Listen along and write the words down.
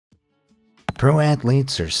Pro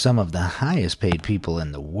athletes are some of the highest paid people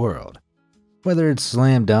in the world. Whether it's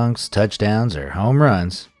slam dunks, touchdowns, or home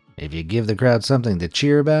runs, if you give the crowd something to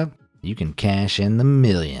cheer about, you can cash in the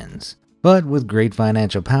millions. But with great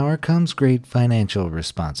financial power comes great financial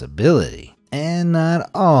responsibility. And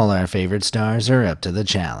not all our favorite stars are up to the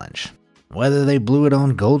challenge. Whether they blew it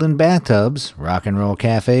on golden bathtubs, rock and roll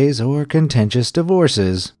cafes, or contentious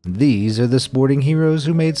divorces, these are the sporting heroes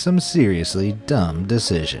who made some seriously dumb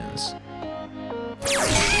decisions.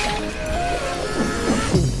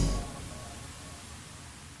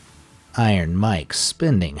 Iron Mike's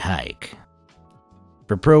spending hike.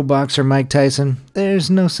 For pro boxer Mike Tyson,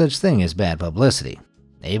 there's no such thing as bad publicity.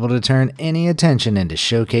 Able to turn any attention into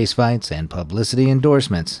showcase fights and publicity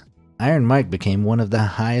endorsements, Iron Mike became one of the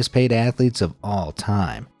highest paid athletes of all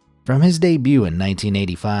time. From his debut in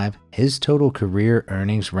 1985, his total career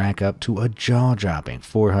earnings rack up to a jaw-dropping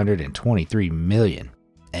 $423 million,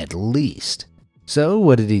 at least. So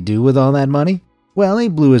what did he do with all that money? Well, he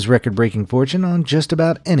blew his record-breaking fortune on just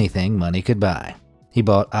about anything money could buy. He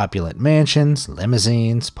bought opulent mansions,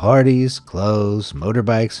 limousines, parties, clothes,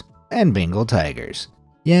 motorbikes, and Bengal tigers.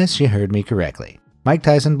 Yes, you heard me correctly. Mike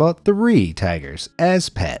Tyson bought 3 tigers as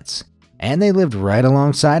pets, and they lived right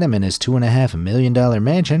alongside him in his $2.5 million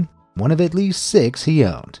mansion, one of at least 6 he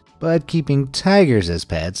owned. But keeping tigers as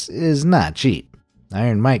pets is not cheap.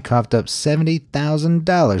 Iron Mike coughed up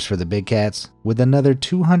 $70,000 for the big cats, with another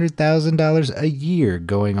 $200,000 a year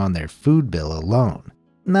going on their food bill alone.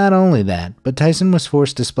 Not only that, but Tyson was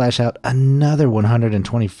forced to splash out another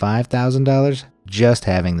 $125,000 just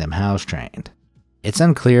having them house trained. It's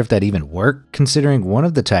unclear if that even worked, considering one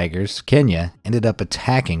of the tigers, Kenya, ended up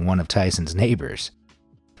attacking one of Tyson's neighbors.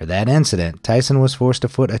 For that incident, Tyson was forced to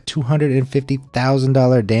foot a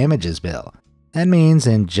 $250,000 damages bill. That means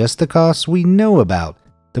in just the costs we know about,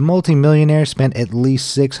 the multimillionaire spent at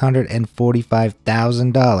least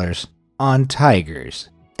 $645,000 on tigers.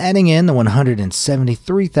 Adding in the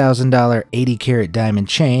 $173,000 80-carat diamond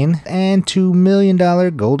chain and $2 million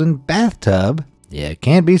golden bathtub, you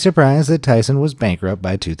can't be surprised that Tyson was bankrupt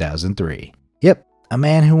by 2003. Yep, a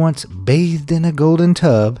man who once bathed in a golden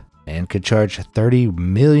tub and could charge $30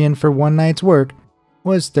 million for one night's work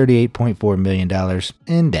was $38.4 million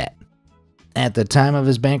in debt. At the time of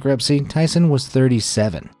his bankruptcy, Tyson was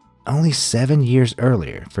 37. Only 7 years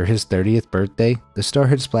earlier, for his 30th birthday, the star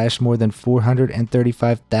had splashed more than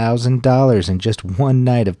 $435,000 in just one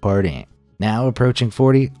night of partying. Now approaching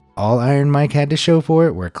 40, all Iron Mike had to show for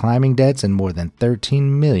it were climbing debts and more than $13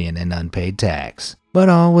 million in unpaid tax. But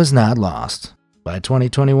all was not lost. By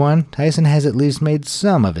 2021, Tyson has at least made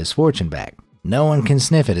some of his fortune back. No one can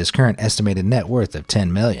sniff at his current estimated net worth of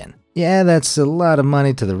 $10 million. Yeah, that's a lot of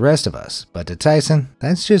money to the rest of us, but to Tyson,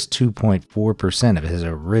 that's just 2.4% of his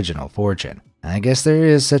original fortune. I guess there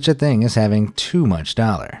is such a thing as having too much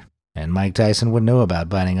dollar, and Mike Tyson would know about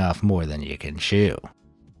biting off more than you can chew.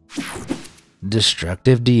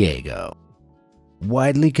 Destructive Diego.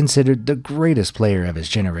 Widely considered the greatest player of his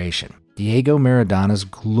generation, Diego Maradona's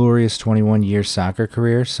glorious 21-year soccer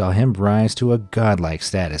career saw him rise to a godlike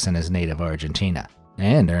status in his native Argentina,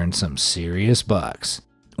 and earn some serious bucks.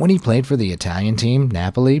 When he played for the Italian team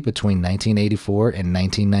Napoli between 1984 and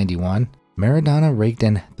 1991, Maradona raked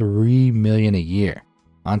in $3 million a year.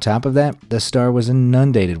 On top of that, the star was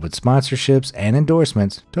inundated with sponsorships and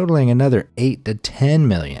endorsements totaling another $8 to $10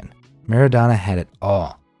 million. Maradona had it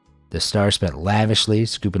all. The star spent lavishly,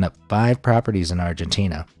 scooping up 5 properties in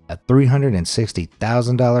Argentina, a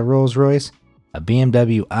 $360,000 Rolls Royce, a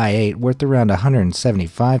BMW i8 worth around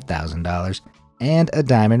 $175,000, and a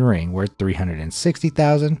diamond ring worth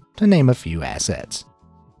 $360,000, to name a few assets.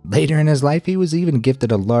 Later in his life, he was even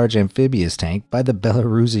gifted a large amphibious tank by the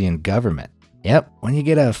Belarusian government. Yep, when you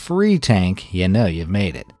get a free tank, you know you've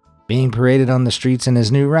made it. Being paraded on the streets in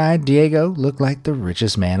his new ride, Diego looked like the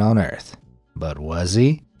richest man on earth. But was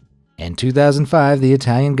he? In 2005, the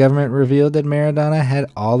Italian government revealed that Maradona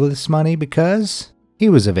had all of this money because he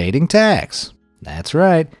was evading tax. That's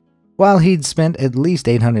right. While he'd spent at least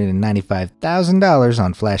 $895,000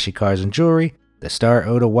 on flashy cars and jewelry, the star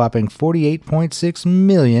owed a whopping $48.6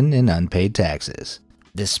 million in unpaid taxes.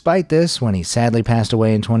 Despite this, when he sadly passed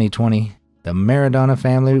away in 2020, the Maradona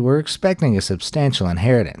family were expecting a substantial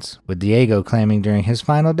inheritance, with Diego claiming during his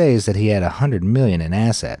final days that he had $100 million in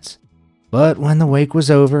assets. But when the wake was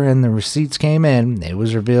over and the receipts came in, it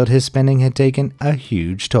was revealed his spending had taken a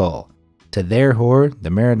huge toll. To their horror, the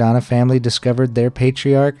Maradona family discovered their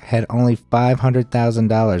patriarch had only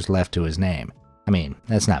 $500,000 left to his name. I mean,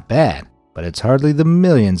 that's not bad, but it's hardly the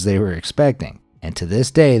millions they were expecting. And to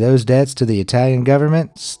this day, those debts to the Italian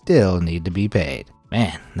government still need to be paid.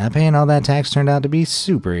 Man, not paying all that tax turned out to be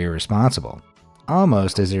super irresponsible.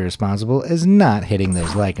 almost as irresponsible as not hitting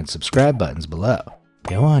those like and subscribe buttons below.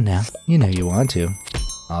 Go on now, you know you want to.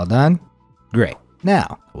 All done? Great.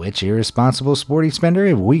 Now, which irresponsible sporty spender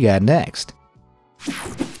have we got next?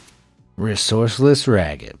 Resourceless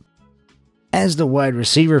Raghib. As the wide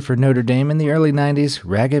receiver for Notre Dame in the early 90s,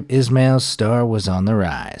 Raghib Ismail's star was on the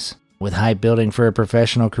rise. With hype building for a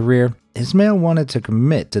professional career, Ismail wanted to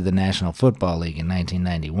commit to the National Football League in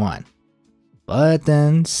 1991. But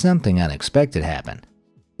then something unexpected happened.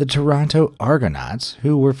 The Toronto Argonauts,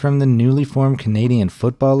 who were from the newly formed Canadian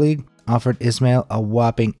Football League, offered Ismail a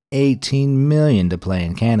whopping $18 million to play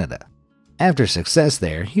in Canada. After success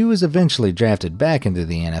there, he was eventually drafted back into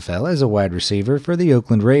the NFL as a wide receiver for the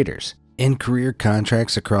Oakland Raiders. In career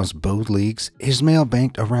contracts across both leagues, Ismail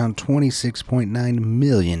banked around $26.9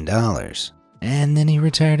 million. And then he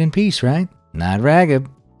retired in peace, right? Not Raghib.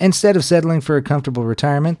 Instead of settling for a comfortable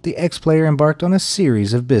retirement, the ex-player embarked on a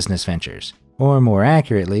series of business ventures. Or more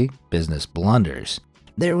accurately, business blunders.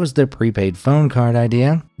 There was the prepaid phone card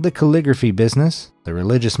idea, the calligraphy business, the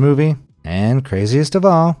religious movie, and craziest of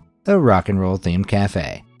all, the rock and roll themed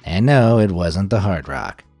cafe. And no, it wasn't the Hard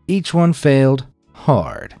Rock. Each one failed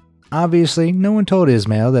hard. Obviously, no one told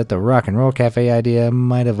Ismail that the rock and roll cafe idea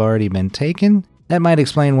might have already been taken. That might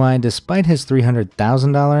explain why, despite his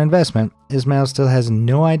 $300,000 investment, Ismail still has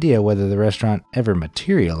no idea whether the restaurant ever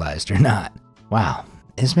materialized or not. Wow,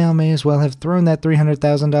 Ismail may as well have thrown that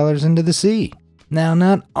 $300,000 into the sea. Now,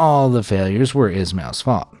 not all the failures were Ismail's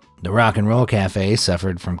fault. The Rock and Roll Cafe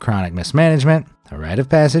suffered from chronic mismanagement, a rite of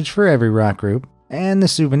passage for every rock group, and the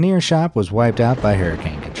souvenir shop was wiped out by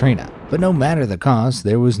Hurricane Katrina. But no matter the cause,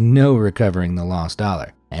 there was no recovering the lost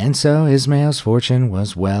dollar. And so Ismail's fortune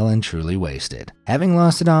was well and truly wasted. Having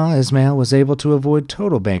lost it all, Ismail was able to avoid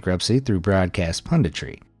total bankruptcy through broadcast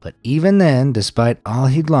punditry. But even then, despite all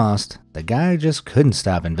he'd lost, the guy just couldn't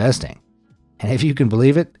stop investing. And if you can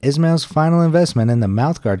believe it, Ismail's final investment in the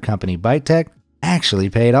mouthguard company ByteTech actually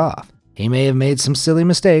paid off. He may have made some silly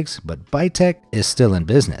mistakes, but ByteTech is still in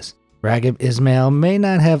business. Raghib Ismail may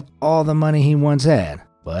not have all the money he once had,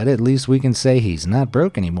 but at least we can say he's not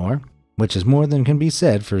broke anymore, which is more than can be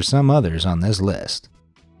said for some others on this list.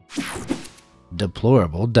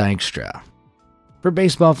 Deplorable Dykstra. For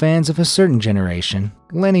baseball fans of a certain generation,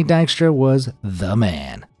 Lenny Dykstra was the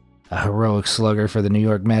man. A heroic slugger for the New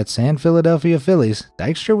York Mets and Philadelphia Phillies,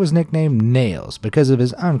 Dykstra was nicknamed Nails because of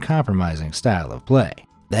his uncompromising style of play.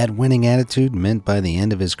 That winning attitude meant by the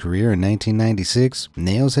end of his career in 1996,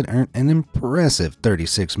 Nails had earned an impressive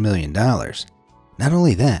 $36 million. Not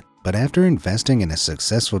only that, but after investing in a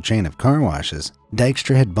successful chain of car washes,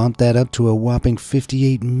 Dykstra had bumped that up to a whopping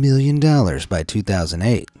 $58 million by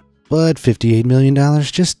 2008. But $58 million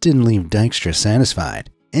just didn't leave Dykstra satisfied.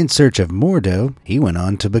 In search of more dough, he went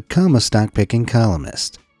on to become a stock-picking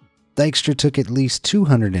columnist. Dykstra took at least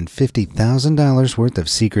 $250,000 worth of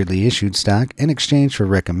secretly issued stock in exchange for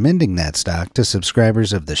recommending that stock to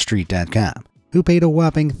subscribers of TheStreet.com, who paid a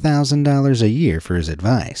whopping $1,000 a year for his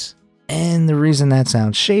advice. And the reason that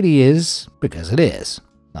sounds shady is because it is.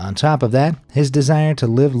 On top of that, his desire to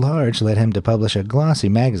live large led him to publish a glossy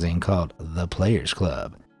magazine called The Players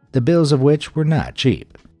Club, the bills of which were not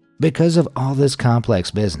cheap. Because of all this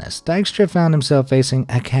complex business, Dykstra found himself facing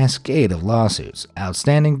a cascade of lawsuits,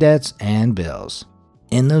 outstanding debts, and bills.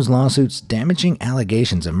 In those lawsuits, damaging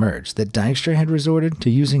allegations emerged that Dykstra had resorted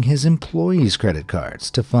to using his employees' credit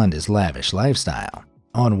cards to fund his lavish lifestyle.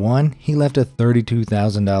 On one, he left a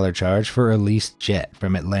 $32,000 charge for a leased jet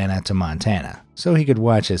from Atlanta to Montana so he could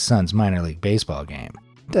watch his son's minor league baseball game.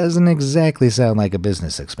 Doesn't exactly sound like a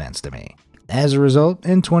business expense to me. As a result,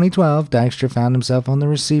 in 2012, Dykstra found himself on the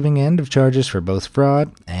receiving end of charges for both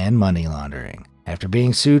fraud and money laundering. After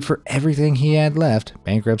being sued for everything he had left,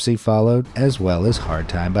 bankruptcy followed, as well as hard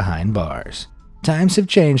time behind bars. Times have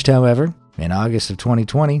changed, however. In August of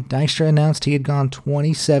 2020, Dykstra announced he had gone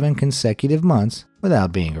 27 consecutive months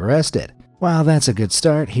without being arrested. While that's a good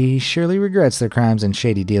start, he surely regrets the crimes and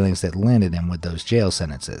shady dealings that landed him with those jail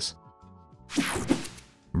sentences.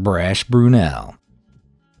 Brash Brunell.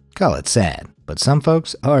 Call it sad, but some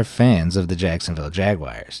folks are fans of the Jacksonville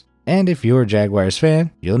Jaguars. And if you're a Jaguars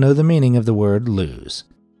fan, you'll know the meaning of the word lose.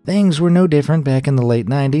 Things were no different back in the late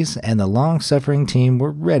 90s, and the long-suffering team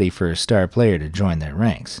were ready for a star player to join their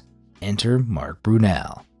ranks. Enter Mark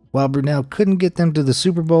Brunell. While Brunell couldn't get them to the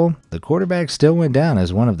Super Bowl, the quarterback still went down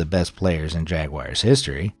as one of the best players in Jaguars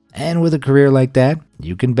history. And with a career like that,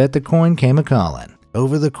 you can bet the coin came a-calling.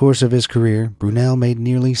 Over the course of his career, Brunell made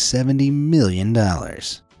nearly $70 million.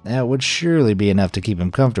 That would surely be enough to keep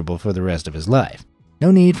him comfortable for the rest of his life. No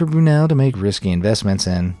need for Brunell to make risky investments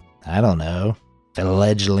in, I don't know,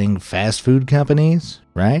 fledgling fast food companies,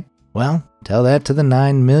 right? Well, tell that to the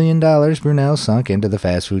 $9 million Brunel sunk into the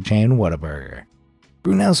fast food chain Whataburger.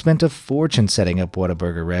 Brunel spent a fortune setting up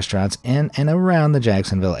Whataburger restaurants in and around the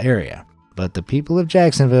Jacksonville area, but the people of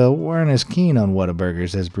Jacksonville weren't as keen on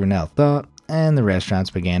Whataburgers as Brunel thought, and the restaurants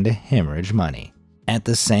began to hemorrhage money. At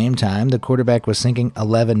the same time, the quarterback was sinking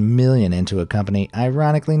 $11 million into a company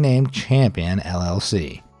ironically named Champion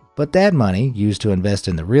LLC. But that money, used to invest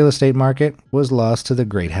in the real estate market, was lost to the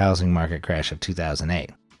great housing market crash of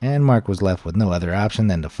 2008, and Mark was left with no other option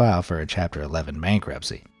than to file for a Chapter 11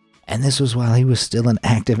 bankruptcy. And this was while he was still an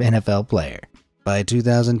active NFL player. By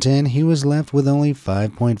 2010, he was left with only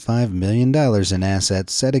 $5.5 million in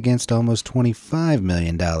assets set against almost $25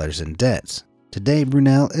 million in debts. Today,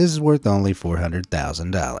 Brunel is worth only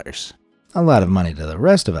 $400,000. A lot of money to the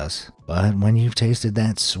rest of us, but when you've tasted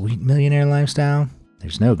that sweet millionaire lifestyle,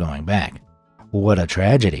 there's no going back. What a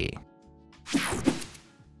tragedy.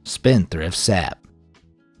 Spendthrift Sapp.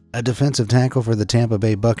 A defensive tackle for the Tampa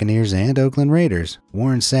Bay Buccaneers and Oakland Raiders,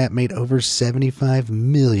 Warren Sapp made over $75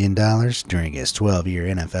 million during his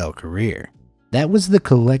 12-year NFL career. That was the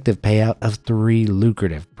collective payout of 3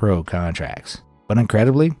 lucrative pro contracts. But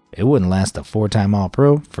incredibly, it wouldn't last the 4-time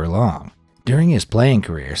All-Pro for long. During his playing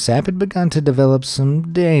career, Sapp had begun to develop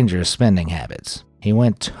some dangerous spending habits. He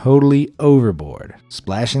went totally overboard,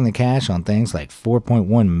 splashing the cash on things like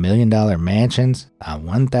 $4.1 million mansions, a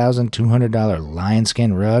 $1,200 lion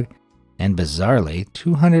skin rug, and bizarrely,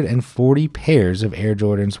 240 pairs of Air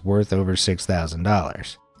Jordans worth over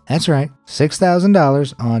 $6,000. That's right,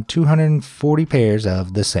 $6,000 on 240 pairs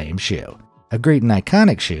of the same shoe. A great and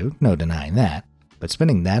iconic shoe, no denying that, but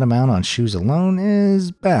spending that amount on shoes alone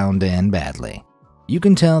is bound to end badly. You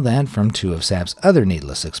can tell that from 2 of Sapp's other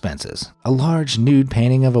needless expenses, a large nude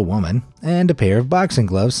painting of a woman and a pair of boxing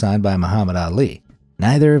gloves signed by Muhammad Ali,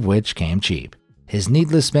 neither of which came cheap. His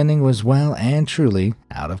needless spending was well and truly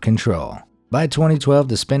out of control. By 2012,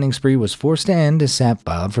 the spending spree was forced to end as Sapp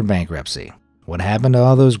filed for bankruptcy. What happened to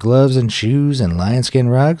all those gloves and shoes and lion skin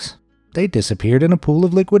rugs? They disappeared in a pool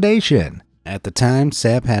of liquidation. At the time,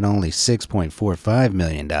 Sapp had only $6.45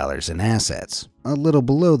 million in assets, a little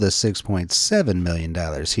below the $6.7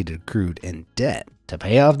 million he'd accrued in debt. To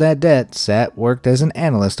pay off that debt, Sapp worked as an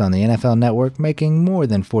analyst on the NFL Network, making more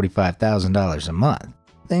than $45,000 a month.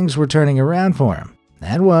 Things were turning around for him.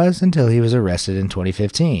 That was until he was arrested in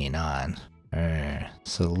 2015 on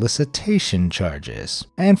solicitation charges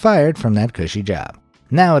and fired from that cushy job.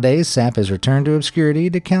 Nowadays, Sapp has returned to obscurity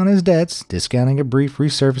to count his debts, discounting a brief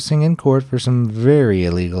resurfacing in court for some very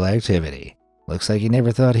illegal activity. Looks like he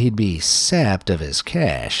never thought he'd be sapped of his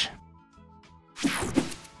cash.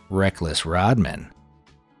 Reckless Rodman.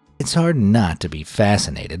 It's hard not to be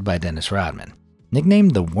fascinated by Dennis Rodman.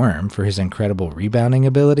 Nicknamed the Worm for his incredible rebounding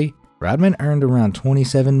ability, Rodman earned around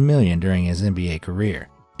 $27 million during his NBA career.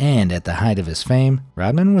 And at the height of his fame,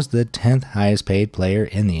 Rodman was the 10th highest paid player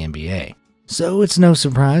in the NBA. So it's no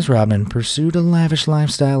surprise Rodman pursued a lavish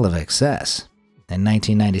lifestyle of excess. In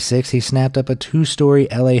 1996, he snapped up a 2-story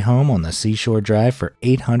LA home on the Seashore Drive for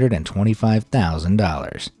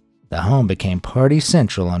 $825,000. The home became party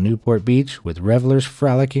central on Newport Beach, with revelers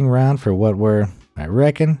frolicking around for what were, I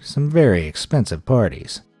reckon, some very expensive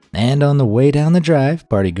parties. And on the way down the drive,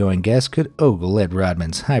 party-going guests could ogle at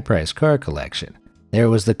Rodman's high-priced car collection. There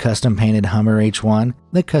was the custom-painted Hummer H1,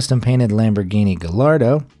 the custom-painted Lamborghini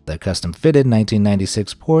Gallardo, the custom-fitted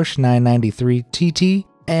 1996 Porsche 993 TT,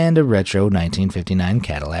 and a retro 1959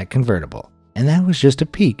 Cadillac convertible. And that was just a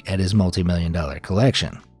peek at his multi-million-dollar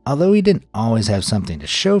collection. Although he didn't always have something to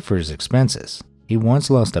show for his expenses. He once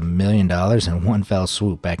lost $1 million in one fell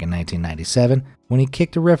swoop back in 1997 when he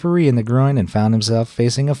kicked a referee in the groin and found himself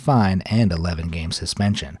facing a fine and 11-game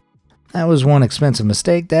suspension. That was one expensive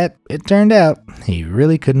mistake that, it turned out, he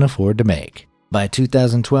really couldn't afford to make. By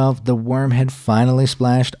 2012, the Worm had finally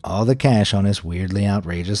splashed all the cash on his weirdly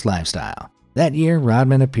outrageous lifestyle. That year,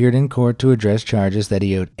 Rodman appeared in court to address charges that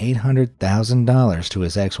he owed $800,000 to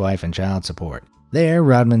his ex-wife and child support. There,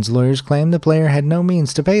 Rodman's lawyers claimed the player had no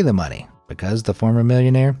means to pay the money, because the former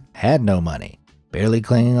millionaire had no money. Barely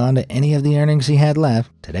clinging on to any of the earnings he had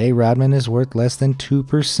left, today Rodman is worth less than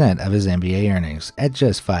 2% of his NBA earnings at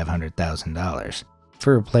just $500,000.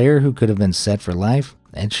 For a player who could have been set for life,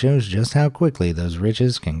 it shows just how quickly those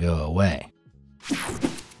riches can go away.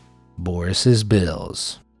 Boris's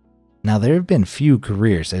Bills. Now, there have been few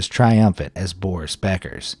careers as triumphant as Boris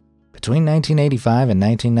Becker's. Between 1985 and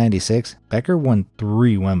 1996, Becker won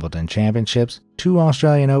 3 Wimbledon championships, 2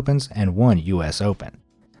 Australian Opens, and 1 US Open.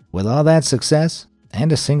 With all that success,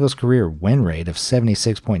 and a singles career win rate of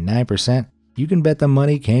 76.9%, you can bet the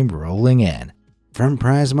money came rolling in. From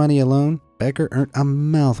prize money alone, Becker earned a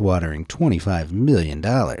mouth-watering $25 million.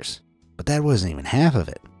 But that wasn't even half of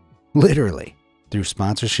it. Literally. Through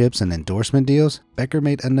sponsorships and endorsement deals, Becker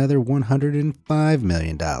made another $105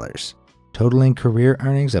 million, totaling career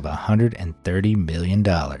earnings of $130 million.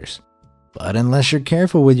 But unless you're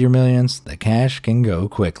careful with your millions, the cash can go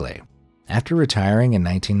quickly. After retiring in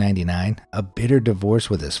 1999, a bitter divorce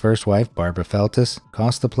with his first wife, Barbara Feltus,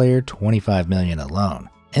 cost the player $25 million alone.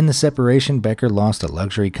 In the separation, Becker lost a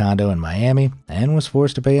luxury condo in Miami and was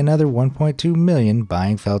forced to pay another $1.2 million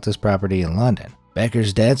buying Feltus property in London.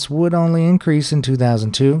 Becker's debts would only increase in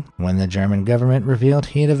 2002 when the German government revealed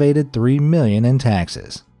he had evaded $3 million in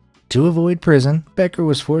taxes. To avoid prison, Becker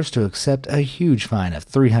was forced to accept a huge fine of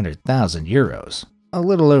 300,000 euros, a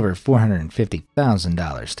little over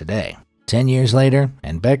 $450,000 today. 10 years later,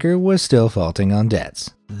 and Becker was still faulting on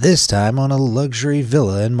debts, this time on a luxury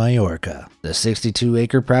villa in Mallorca. The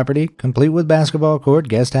 62-acre property, complete with basketball court,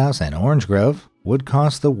 guest house, and orange grove, would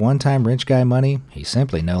cost the one-time rich guy money he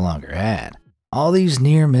simply no longer had. All these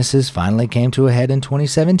near misses finally came to a head in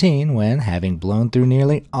 2017 when, having blown through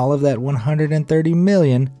nearly all of that $130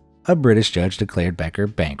 million, a British judge declared Becker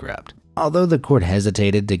bankrupt. Although the court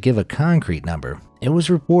hesitated to give a concrete number, it was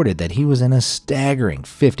reported that he was in a staggering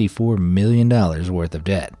 $54 million worth of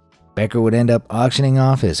debt. Becker would end up auctioning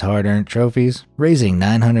off his hard-earned trophies, raising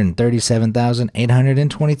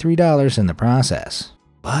 $937,823 in the process.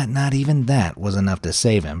 But not even that was enough to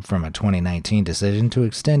save him from a 2019 decision to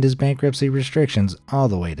extend his bankruptcy restrictions all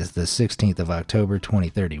the way to the 16th of October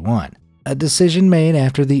 2031. A decision made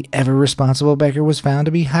after the ever-responsible Becker was found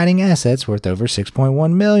to be hiding assets worth over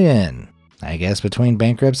 $6.1 million. I guess between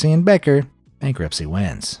bankruptcy and Becker, bankruptcy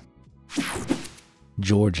wins.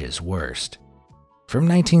 George's worst. From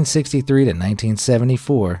 1963 to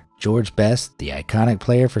 1974, George Best, the iconic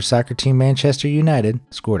player for soccer team Manchester United,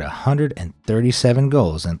 scored 137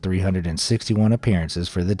 goals in 361 appearances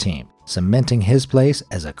for the team, cementing his place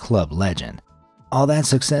as a club legend. All that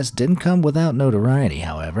success didn't come without notoriety,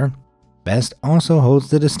 however. Best also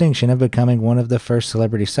holds the distinction of becoming one of the first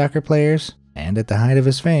celebrity soccer players, and at the height of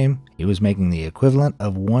his fame, he was making the equivalent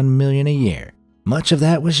of $1 million a year. Much of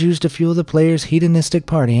that was used to fuel the player's hedonistic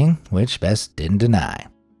partying, which Best didn't deny.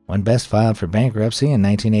 When Best filed for bankruptcy in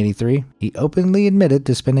 1983, he openly admitted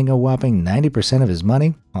to spending a whopping 90% of his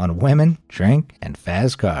money on women, drink, and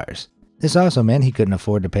fast cars. This also meant he couldn't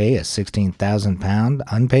afford to pay a £16,000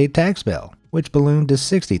 unpaid tax bill, which ballooned to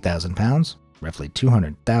 £60,000, roughly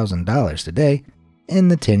 $200,000 today, in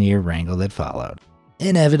the 10-year wrangle that followed.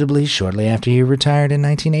 Inevitably, shortly after he retired in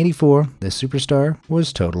 1984, the superstar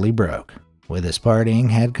was totally broke. With his partying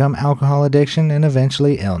had come alcohol addiction and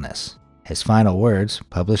eventually illness. His final words,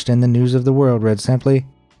 published in the News of the World, read simply,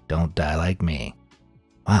 "Don't die like me."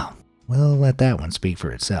 Wow, we'll let that one speak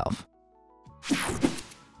for itself.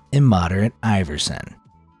 Immoderate Iverson.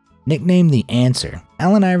 Nicknamed the Answer,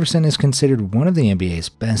 Allen Iverson is considered one of the NBA's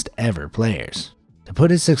best ever players. To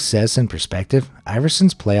put his success in perspective,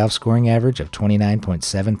 Iverson's playoff scoring average of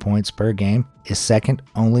 29.7 points per game is second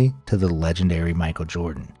only to the legendary Michael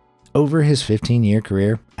Jordan. Over his 15-year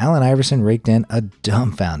career, Allen Iverson raked in a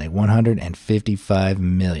dumbfounding $155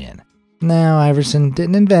 million. Now, Iverson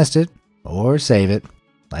didn't invest it or save it.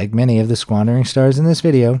 Like many of the squandering stars in this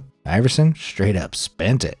video, Iverson straight up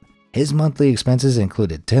spent it. His monthly expenses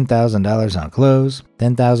included $10,000 on clothes,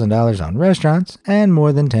 $10,000 on restaurants, and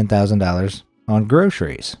more than $10,000 on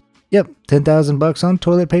groceries. Yep, $10,000 on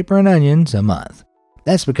toilet paper and onions a month.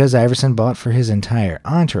 That's because Iverson bought for his entire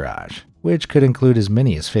entourage, which could include as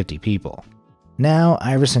many as 50 people. Now,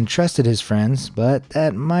 Iverson trusted his friends, but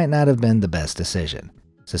that might not have been the best decision.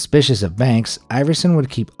 Suspicious of banks, Iverson would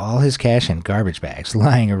keep all his cash in garbage bags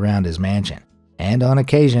lying around his mansion, and on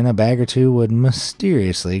occasion a bag or two would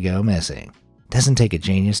mysteriously go missing. Doesn't take a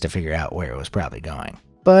genius to figure out where it was probably going.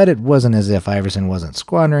 But it wasn't as if Iverson wasn't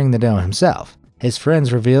squandering the dough himself. His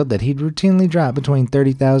friends revealed that he'd routinely drop between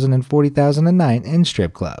 $30,000 and $40,000 a night in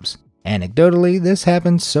strip clubs. Anecdotally, this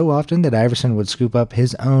happened so often that Iverson would scoop up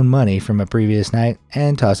his own money from a previous night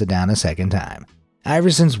and toss it down a second time.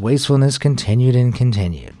 Iverson's wastefulness continued and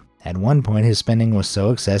continued. At one point, his spending was so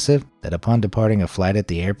excessive that upon departing a flight at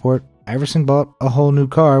the airport, Iverson bought a whole new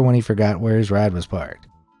car when he forgot where his ride was parked.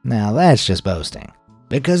 Now that's just boasting.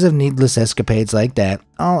 Because of needless escapades like that,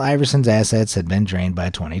 all Iverson's assets had been drained by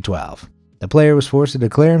 2012. The player was forced to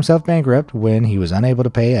declare himself bankrupt when he was unable to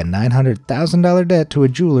pay a $900,000 debt to a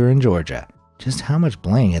jeweler in Georgia. Just how much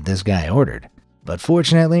bling had this guy ordered? But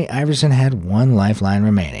fortunately, Iverson had one lifeline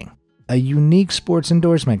remaining. A unique sports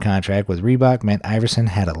endorsement contract with Reebok meant Iverson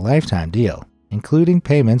had a lifetime deal, including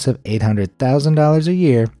payments of $800,000 a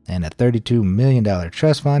year and a $32 million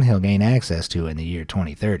trust fund he'll gain access to in the year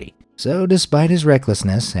 2030. So despite his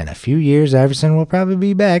recklessness, in a few years Iverson will probably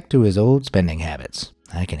be back to his old spending habits.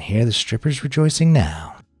 I can hear the strippers rejoicing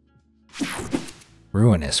now.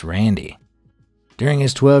 Ruinous Randy. During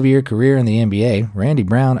his 12-year career in the NBA, Randy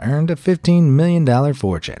Brown earned a $15 million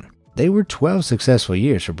fortune. They were 12 successful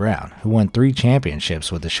years for Brown, who won 3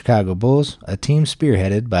 championships with the Chicago Bulls, a team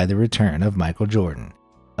spearheaded by the return of Michael Jordan.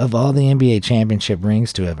 Of all the NBA championship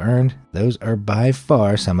rings to have earned, those are by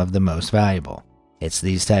far some of the most valuable. It's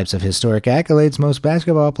these types of historic accolades most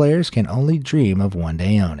basketball players can only dream of one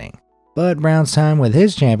day owning. But Brown's time with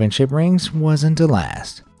his championship rings wasn't to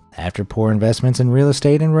last. After poor investments in real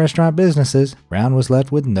estate and restaurant businesses, Brown was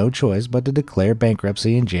left with no choice but to declare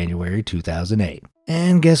bankruptcy in January 2008.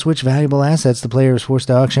 And guess which valuable assets the player was forced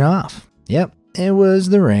to auction off? Yep, it was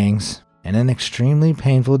the rings. In an extremely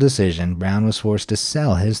painful decision, Brown was forced to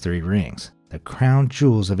sell his 3 rings, the crown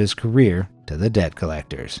jewels of his career, to the debt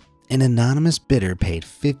collectors. An anonymous bidder paid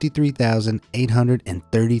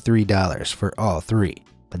 $53,833 for all 3,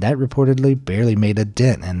 but that reportedly barely made a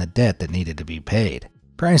dent in the debt that needed to be paid.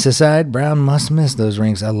 Price aside, Brown must miss those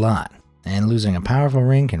rings a lot, and losing a powerful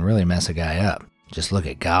ring can really mess a guy up. Just look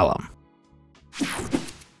at Gollum.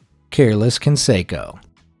 Careless Canseco.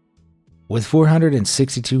 With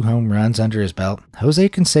 462 home runs under his belt, Jose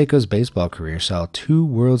Canseco's baseball career saw 2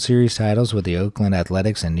 World Series titles with the Oakland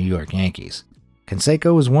Athletics and New York Yankees.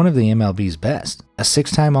 Canseco was one of the MLB's best, a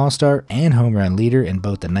 6-time All-Star and home run leader in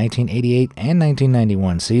both the 1988 and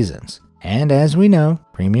 1991 seasons. And as we know,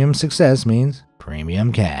 premium success means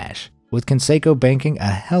premium cash. With Canseco banking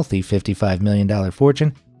a healthy $55 million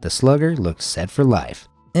fortune, the slugger looked set for life.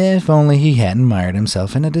 If only he hadn't mired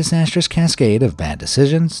himself in a disastrous cascade of bad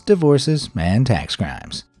decisions, divorces, and tax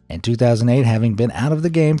crimes. In 2008, having been out of the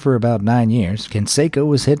game for about 9 years, Canseco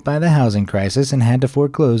was hit by the housing crisis and had to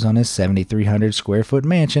foreclose on his 7,300 square foot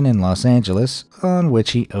mansion in Los Angeles, on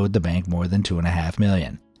which he owed the bank more than $2.5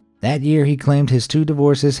 million. That year, he claimed his 2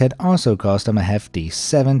 divorces had also cost him a hefty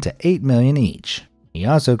 $7 to $8 million each. He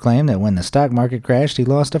also claimed that when the stock market crashed, he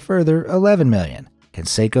lost a further $11 million.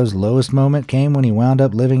 Canseco's lowest moment came when he wound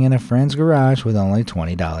up living in a friend's garage with only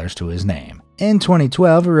 $20 to his name. In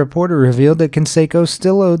 2012, a reporter revealed that Canseco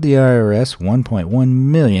still owed the IRS $1.1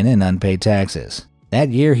 million in unpaid taxes. That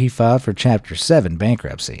year, he filed for Chapter 7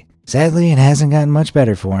 bankruptcy. Sadly, it hasn't gotten much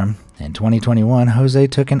better for him. In 2021, Jose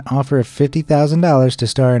took an offer of $50,000 to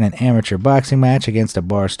star in an amateur boxing match against a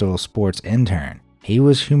Barstool Sports intern. He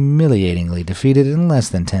was humiliatingly defeated in less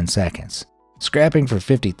than 10 seconds. Scrapping for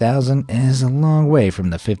 $50,000 is a long way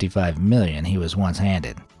from the $55 million he was once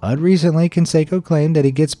handed. But recently, Canseco claimed that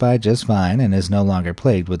he gets by just fine and is no longer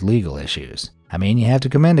plagued with legal issues. I mean, you have to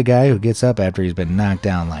commend a guy who gets up after he's been knocked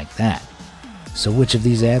down like that. So which of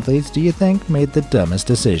these athletes do you think made the dumbest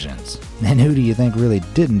decisions? And who do you think really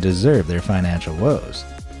didn't deserve their financial woes?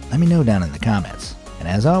 Let me know down in the comments. And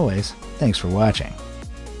as always, thanks for watching.